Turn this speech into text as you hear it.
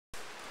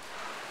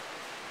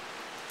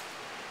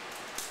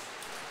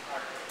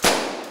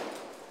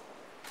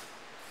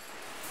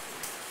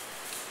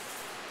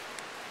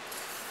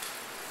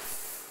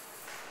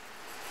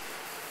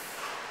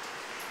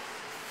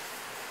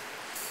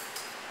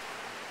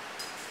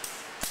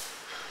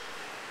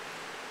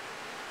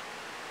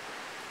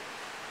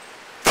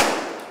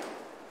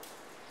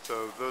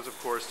So those, of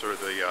course, are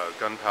the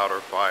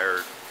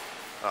gunpowder-fired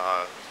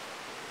uh,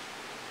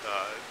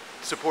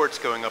 supports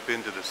going up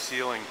into the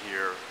ceiling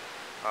here.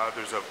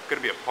 There's going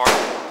to be a partial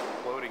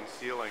floating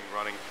ceiling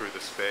running through the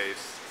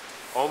space,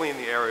 only in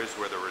the areas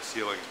where there were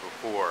ceilings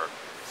before,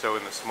 so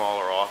in the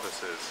smaller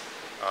offices.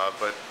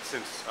 But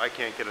since I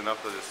can't get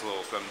enough of this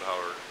little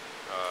gunpowder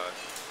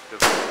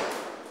device,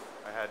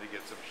 I had to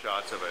get some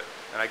shots of it.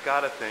 And I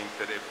gotta think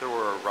that if there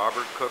were a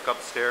Robert Cook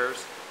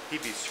upstairs,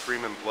 he'd be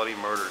screaming bloody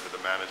murder to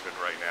the management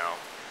right now.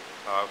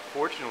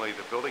 Fortunately,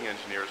 the building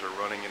engineers are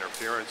running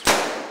interference with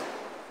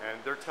it, and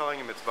they're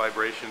telling him it's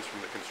vibrations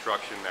from the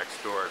construction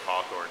next door at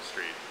Hawthorne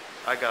Street.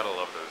 I gotta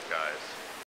love those guys.